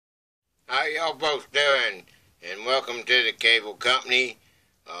How y'all folks doing? And welcome to the cable company.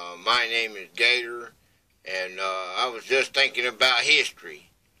 My name is Gator, and I was just thinking about history.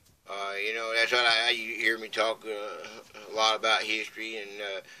 That's what you hear me talk a lot about history, and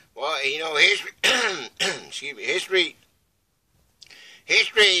history. Excuse me,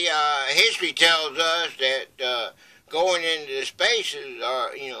 history tells us that going into the spaces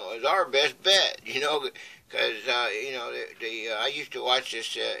is our best bet. Because I used to watch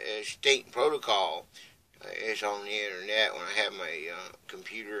this Extinction protocol. It's on the internet when I have my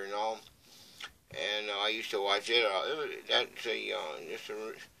computer and all, and I used to watch it. That's just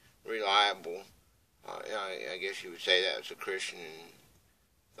a reliable. I guess you would say that's a Christian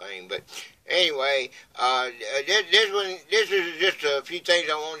thing. But anyway, this is just a few things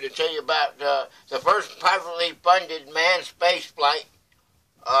I wanted to tell you about. The first privately funded manned space flight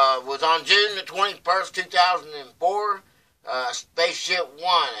was on June the 21st, 2004. Spaceship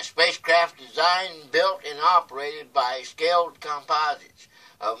One, a spacecraft designed, built, and operated by Scaled Composites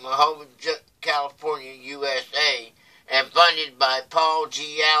of Mahone, California, USA, and funded by Paul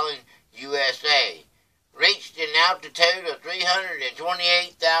G. Allen, USA. Reached an altitude of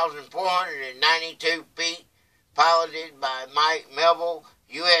 328,492 feet, piloted by Mike Melville,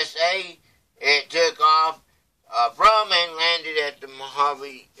 USA. It took off from and landed at the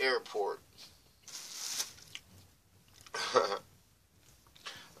Mojave Airport.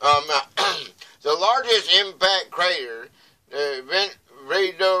 The largest impact crater, the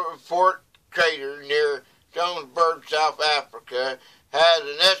Fort crater near Johannesburg, South Africa, has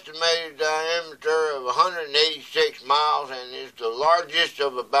an estimated diameter of 186 miles and is the largest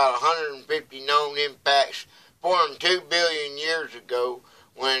of about 150 known impacts formed 2 billion years ago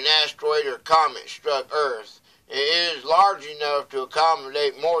when an asteroid or comet struck Earth. It is large enough to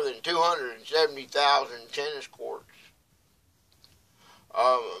accommodate more than 270,000 tennis courts.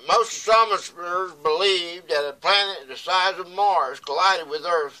 Most astronomers believe that a planet the size of Mars collided with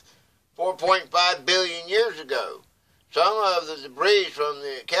Earth 4.5 billion years ago. Some of the debris from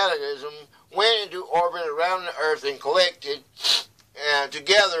the cataclysm went into orbit around the Earth and collected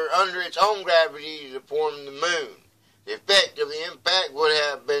together under its own gravity to form the Moon. The effect of the impact would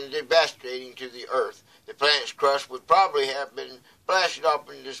have been devastating to the Earth. The planet's crust would probably have been blasted off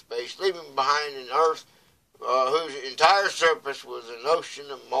into space, leaving behind an Earth whose entire surface was an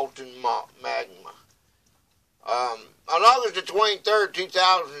ocean of molten magma. On August the 23rd,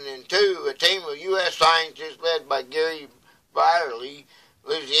 2002, a team of U.S. scientists led by Gary Byerly,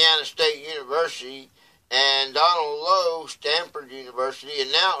 Louisiana State University, and Donald Lowe, Stanford University,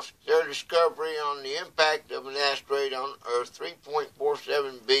 announced their discovery on the impact of an asteroid on Earth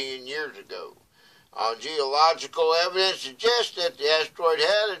 3.47 billion years ago. Geological evidence suggests that the asteroid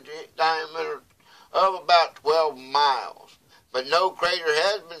had a diameter of about 12 miles, but no crater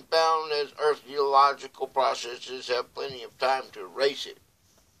has been found as Earth's geological processes have plenty of time to erase it.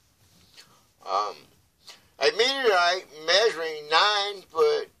 A meteorite measuring 9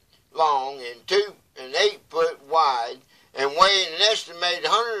 foot long and 8 foot wide and weighing an estimated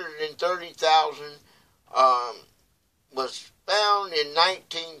 130,000 was found in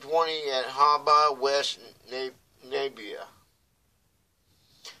 1920 at Haba, West Namibia.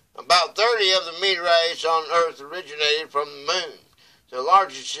 About 30 of the meteorites on Earth originated from the Moon. The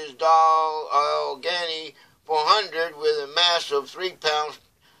largest is Dalgani 400 with a mass of 3 pounds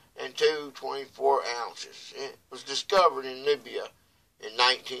and 224 ounces. It was discovered in Libya in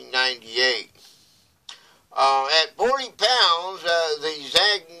 1998. At 40 pounds, the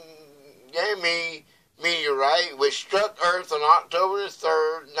Zangami meteorite, which struck Earth on October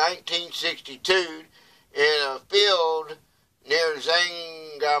 3rd, 1962, in a field near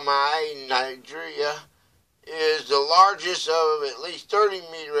Zangami, Nigeria, is the largest of at least 30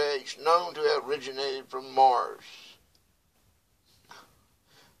 meteorites known to have originated from Mars.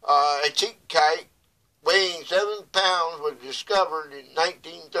 A teak kite weighing 7 pounds was discovered in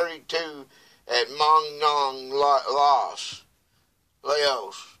 1932 at Mongnong, Laos.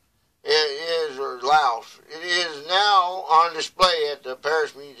 Laos. It is now on display at the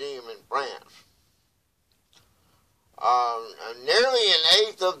Paris Museum in France. Nearly an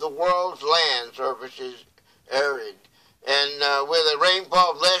eighth of the world's land surface is arid, and with a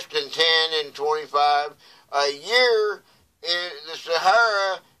rainfall of less than 10 and 25 a year, the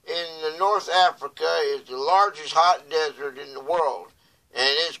Sahara in North Africa is the largest hot desert in the world,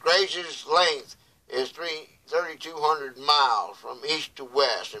 and its greatest length is 3,200 miles from east to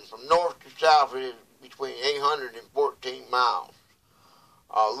west, and from north to south it is between 814 miles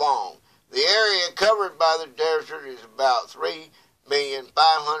long. The area covered by the desert is about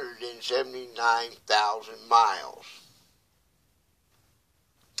 3,579,000 miles.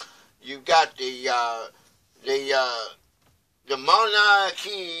 You've got the Mauna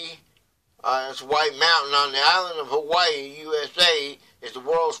Kea. It's a white mountain on the island of Hawaii, USA. Is the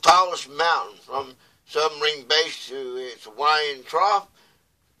world's tallest mountain, from submarine base to its Hawaiian trough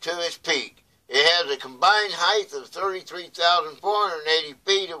to its peak. It has a combined height of 33,480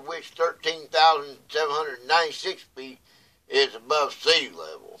 feet, of which 13,796 feet is above sea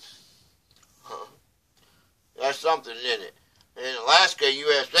level. That's something, isn't it? In Alaska,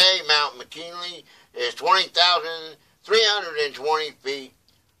 USA, Mount McKinley is 20,320 feet,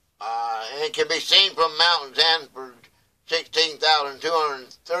 and it can be seen from Mount Zanford,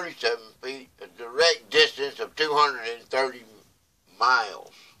 16,237 feet, a direct distance of 230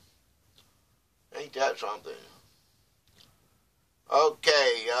 miles. Ain't that something?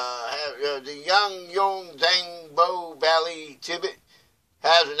 Okay, the Yongzangbo Valley, Tibet,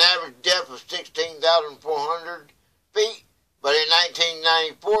 has an average depth of 16,400 feet, but in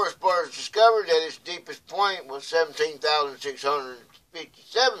 1994, explorers discovered that its deepest point was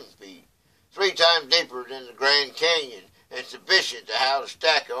 17,657 feet, 3 times deeper than the Grand Canyon, and sufficient to house a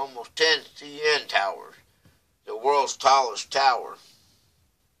stack of almost 10 CN towers, the world's tallest tower.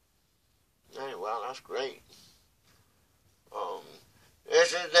 Hey, well, that's great.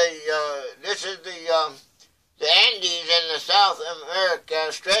 This is the Andes in the South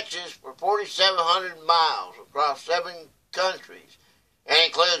America stretches for 4,700 miles across 7 countries and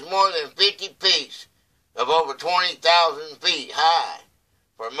includes more than 50 peaks of over 20,000 feet high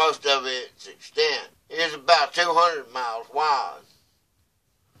for most of its extent. It is about 200 miles wide.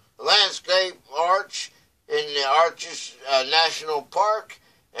 The landscape arch in the Arches National Park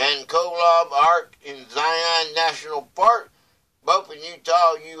and Kolob Arc in Zion National Park, both in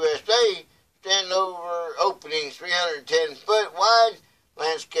Utah, USA, stand over openings 310 foot wide.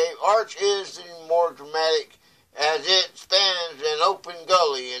 Landscape arch is the more dramatic as it spans an open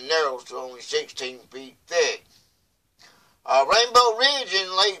gully and narrows to only 16 feet thick. Rainbow Ridge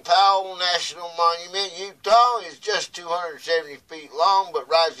in Lake Powell National Monument, Utah, is just 270 feet long but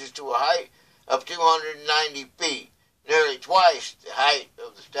rises to a height of 290 feet, nearly twice the height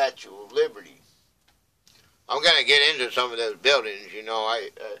of the Statue of Liberty. I'm going to get into some of those buildings. You know,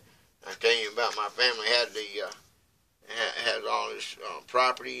 I tell you about my family has all this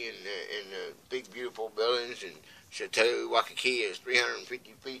property and the big beautiful buildings, and Chateau Waikiki is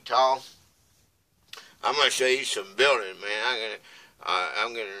 350 feet tall. I'm going to show you some buildings, man.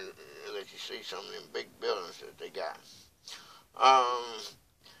 I'm going to let you see some of them big buildings that they got.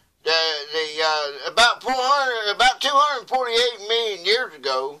 About 248 million years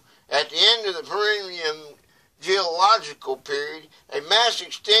ago, at the end of the Permian geological period, a mass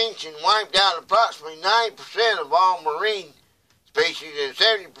extinction wiped out approximately 90% of all marine species and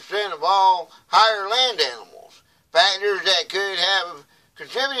 70% of all higher land animals. Factors that could have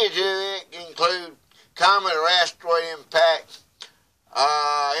contributed to it include comet or asteroid impact,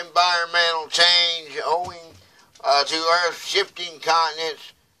 environmental change owing to Earth's shifting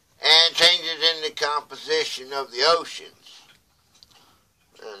continents, and changes in the composition of the oceans.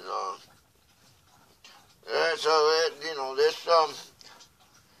 And this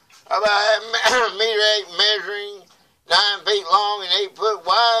about a meter 8 measuring 9 feet long and 8 foot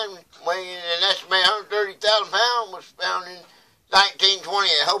wide, weighing an estimated 130,000 pounds, was found in 1920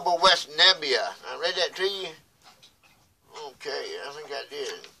 at Hobo, West Nebia. I read that to you? Okay, I think I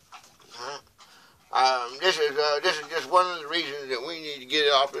did. This is just one of the reasons that we need to get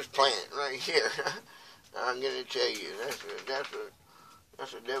it off this planet right here. I'm going to tell you,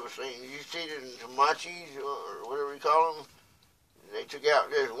 that's a devastating. You see the Tamachis, or whatever you call them? They took out,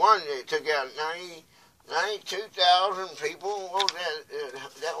 there's one that took out 92,000 people. What was that?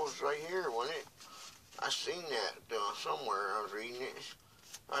 That was right here, wasn't it? I seen that somewhere. I was reading it.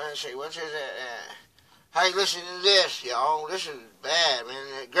 I say, what's this? Hey, listen to this, y'all. This is bad, man.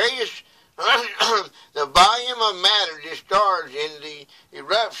 The greatest, the volume of matter discharged in the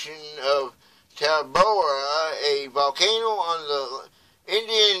eruption of Tabora, a volcano on the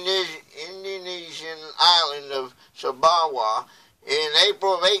Indonesian island of Sumbawa, in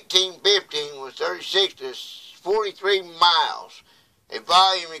April of 1815 was 36 to 43 miles, a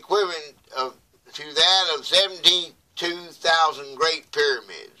volume equivalent to that of 72,000 Great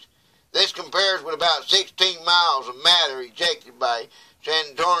Pyramids. This compares with about 16 miles of matter ejected by San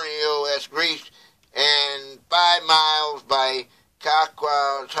Antonio, Greece, and 5 miles by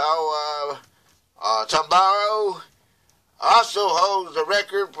Krakatoa. Tambaro also holds the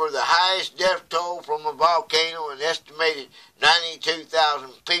record for the highest death toll from a volcano. An estimated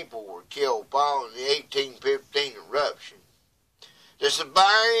 92,000 people were killed following the 1815 eruption. The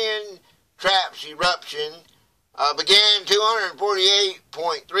Siberian Traps eruption began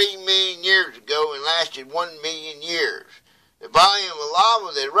 248.3 million years ago and lasted 1 million years. The volume of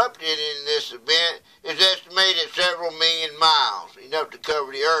lava that erupted in this event is estimated at several million miles, enough to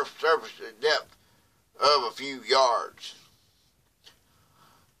cover the Earth's surface at a depth of a few yards.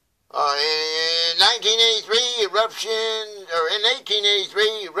 In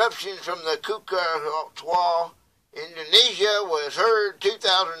 1883, eruptions from the Krakatau, Indonesia, was heard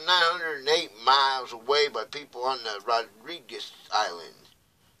 2,908 miles away by people on the Rodrigues Islands.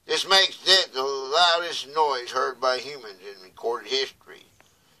 This makes it the loudest noise heard by humans in recorded history.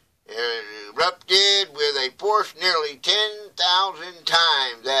 It erupted with a force nearly 10,000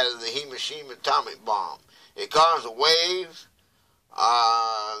 times that of the Hiroshima atomic bomb. It caused a wave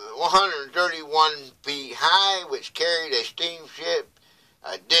 131 feet high, which carried a steamship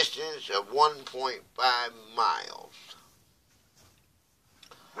a distance of 1.5 miles.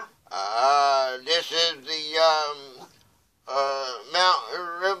 This is the Mount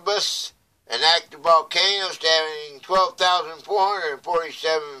Erebus, an active volcano standing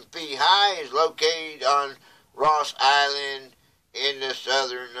 12,447 feet high, is located on Ross Island in the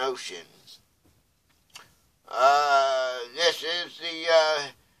Southern Ocean. This is the,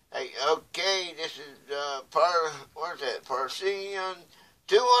 this is, Parisian,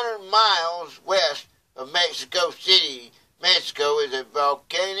 200 miles west of Mexico City. Mexico is a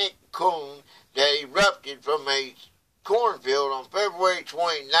volcanic cone that erupted from a cornfield on February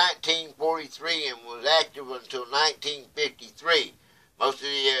 20, 1943 and was active until 1953. Most of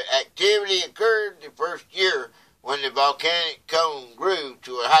the activity occurred the first year when the volcanic cone grew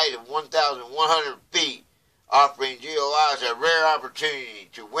to a height of 1,100 feet, offering geologists a rare opportunity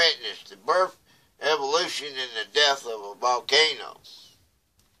to witness the birth, evolution, and the death of a volcano.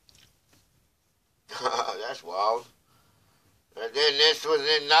 That's wild. And then this was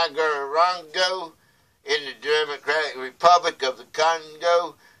in Nicaragua, in the Democratic Republic of the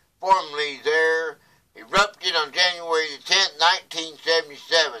Congo, formerly there, erupted on January 10,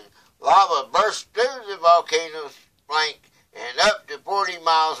 1977. Lava burst through the volcano's flank and up to 40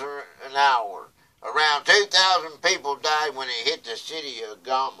 miles an hour. Around 2,000 people died when it hit the city of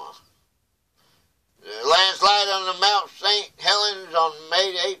Goma. The landslide on the Mount St. Helens on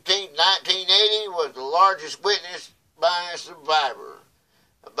May 18, 1980 was the largest witnessed by a survivor.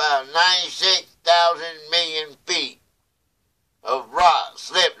 About 96,000 million feet of rock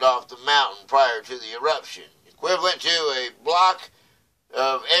slipped off the mountain prior to the eruption, equivalent to a block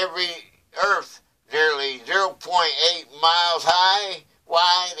of every Earth, nearly 0.8 miles high,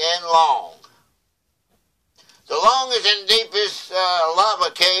 wide, and long. The longest and deepest lava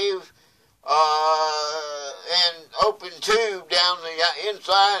cave and open tube down the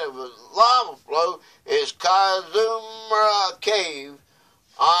inside of a lava flow is Kazumura Cave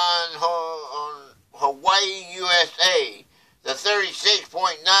on Hawaii, USA. The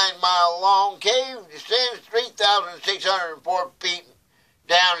 36.9-mile long cave descends 3,604 feet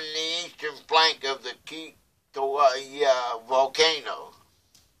down in the eastern flank of the Kikauai volcano.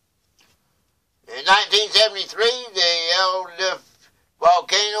 In 1973, the Eldef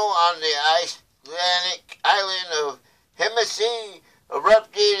volcano on the Icelandic island of Hemisi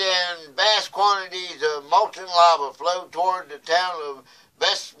erupted and vast quantities of molten lava flowed toward the town of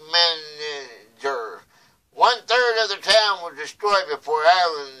Vestmannaeyjar. 1/3 of the town was destroyed before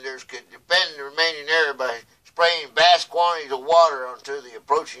islanders could defend the remaining area by spraying vast quantities of water onto the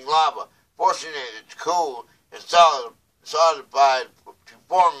approaching lava, forcing it to cool and solidify to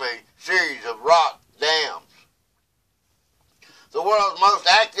form a series of rock dams. The world's most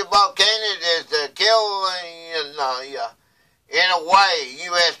active volcano is the Kilauea in Hawaii,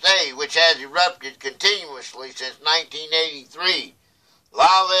 USA, which has erupted continuously since 1983.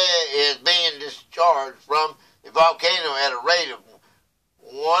 Lava is being discharged from the volcano at a rate of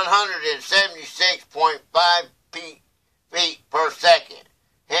 176.5 feet per second.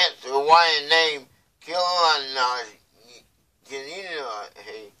 Hence the Hawaiian name Kilauea,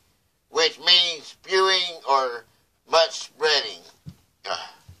 which means spewing or much spreading.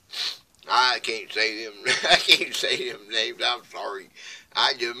 I can't say them. I can't say them names. I'm sorry.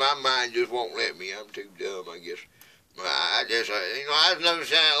 My mind just won't let me. I'm too dumb, I guess. I was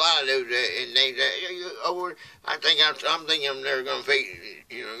noticing a lot of those names. I'm thinking they're going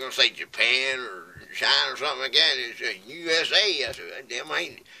to say Japan or China or something like that. It's USA. I said, damn, I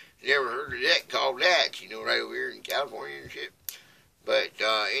ain't never heard of that called that. Right over here in California and shit. But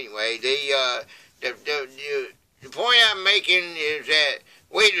anyway, the point I'm making is that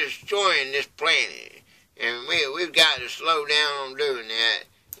we're destroying this planet, and we've got to slow down on doing that.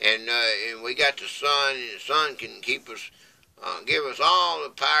 And we got the sun, and the sun can keep us, give us all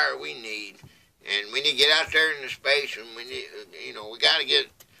the power we need. And we need to get out there into space, and we need, we gotta get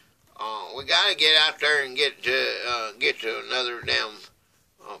out there and get to another damn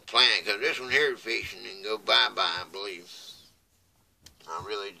planet, because this one here is fixing and go bye-bye, I believe. I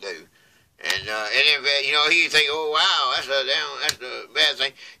really do. And if, you think, oh, wow, that's a bad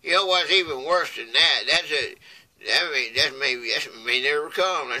thing. You know what's even worse than that? That may never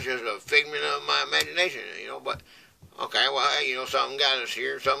come. That's just a figment of my imagination, but, okay, well, hey, something got us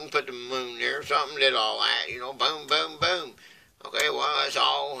here, something put the moon there, something did all that, boom, boom, boom. Okay, well, it's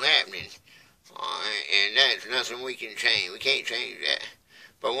all happening. And that's nothing we can change. We can't change that.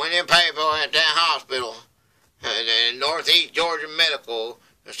 But when them people at that hospital, the Northeast Georgia Medical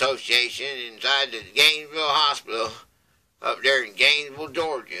Association inside the Gainesville Hospital, up there in Gainesville,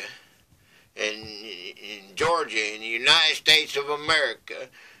 Georgia, in Georgia, in the United States of America,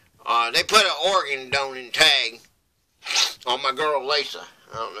 they put an organ donating tag on my girl Lisa.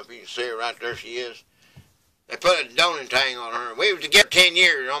 I don't know if you can see her right there. She is. They put a donating tag on her. We was together 10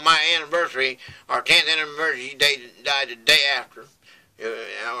 years. On my anniversary, our 10th anniversary, she died the day after.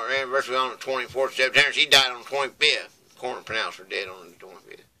 Our anniversary on the 24th of September. She died on the 25th. Coroner pronounced her dead on the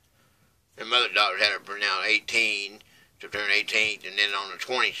 25th. And mother daughter had her pronounced 18, September 18th, and then on the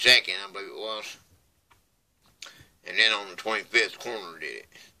 22nd, I believe it was. And then on the 25th, the coroner did it.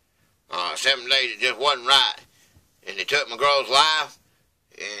 7 days, it just wasn't right. And they took my girl's life,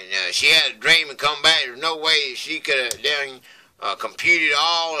 and she had a dream and come back. There's no way she could have done computed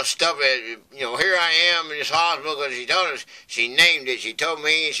all the stuff that, here I am in this hospital, because she told us, she named it, she told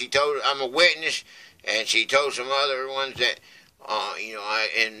me, and she told, I'm a witness, and she told some other ones that,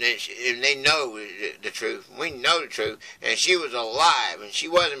 and they know the truth. We know the truth, and she was alive, and she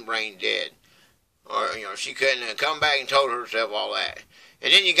wasn't brain dead. Or, she couldn't have come back and told herself all that.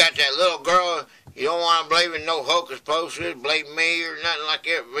 And then you got that little girl, you don't want to believe in no hocus pocus, believe me or nothing like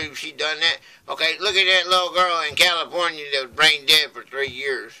that, believe she done that. Okay, look at that little girl in California that was brain dead for 3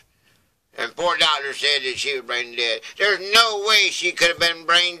 years. And poor doctor said that she was brain dead. There's no way she could have been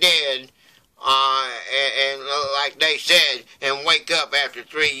brain dead, and like they said, and wake up after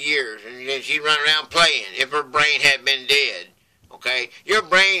 3 years, and then she'd run around playing if her brain had been dead. Okay, your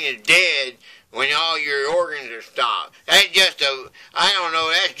brain is dead when all your organs are stopped. That's just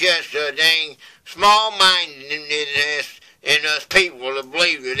that's just a dang small-mindedness in us people to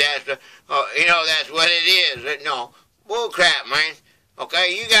believe that that's what it is. No, bull crap, man.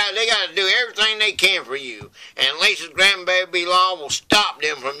 Okay, they got to do everything they can for you. And Lisa's grandbaby law will stop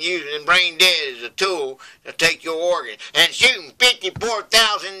them from using brain dead as a tool to take your organ. And shooting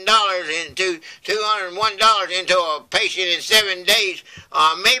 $54,000 into $201 into a patient in 7 days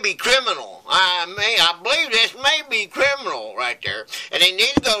may be criminal. I believe this may be criminal right there. And they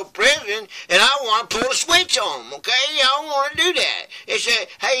need to go to prison, and I want to pull a switch on them, okay? I don't want to do that. It's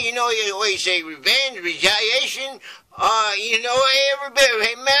hey, you say revenge, retaliation. Every bit.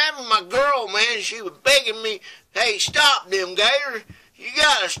 Hey, man, my girl, man, she was begging me, hey, stop them, Gator. You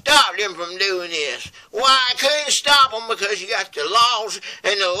gotta stop them from doing this. Why, I couldn't stop them because you got the laws,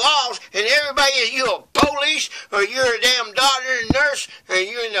 and everybody is, you a police, or you're a damn doctor and nurse, or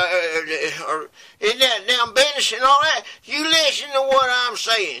you're in that damn business and all that. You listen to what I'm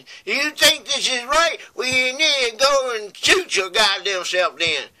saying. You think this is right? Well, you need to go and shoot your goddamn self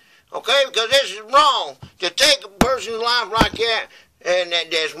then. Okay, because this is wrong. To take a person's life like that, and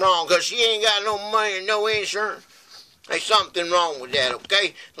that's wrong, because she ain't got no money and no insurance. There's something wrong with that,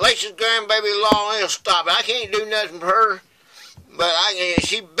 okay? Lisa's grandbaby law ain't stop it. I can't do nothing for her, but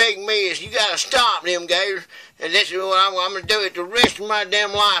she begged me, you got to stop them gators, and this is what I'm going to do it the rest of my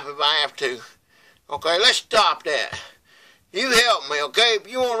damn life if I have to. Okay, let's stop that. You help me, okay?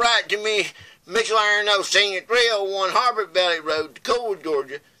 If you want to write to me, Mitchell Iron O, Senior, 301 Harbor Valley Road, Tacoma,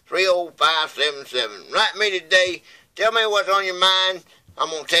 Georgia, 30577. Write me today. Tell me what's on your mind. I'm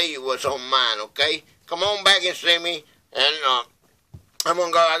going to tell you what's on mine, okay? Come on back and see me. And I'm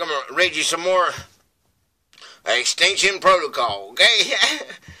going to read you some more Extinction Protocol, okay?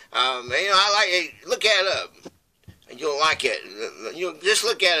 I like it. Look that up. You'll like it. Just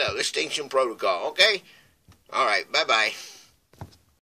look that up. Extinction Protocol, okay? All right. Bye-bye.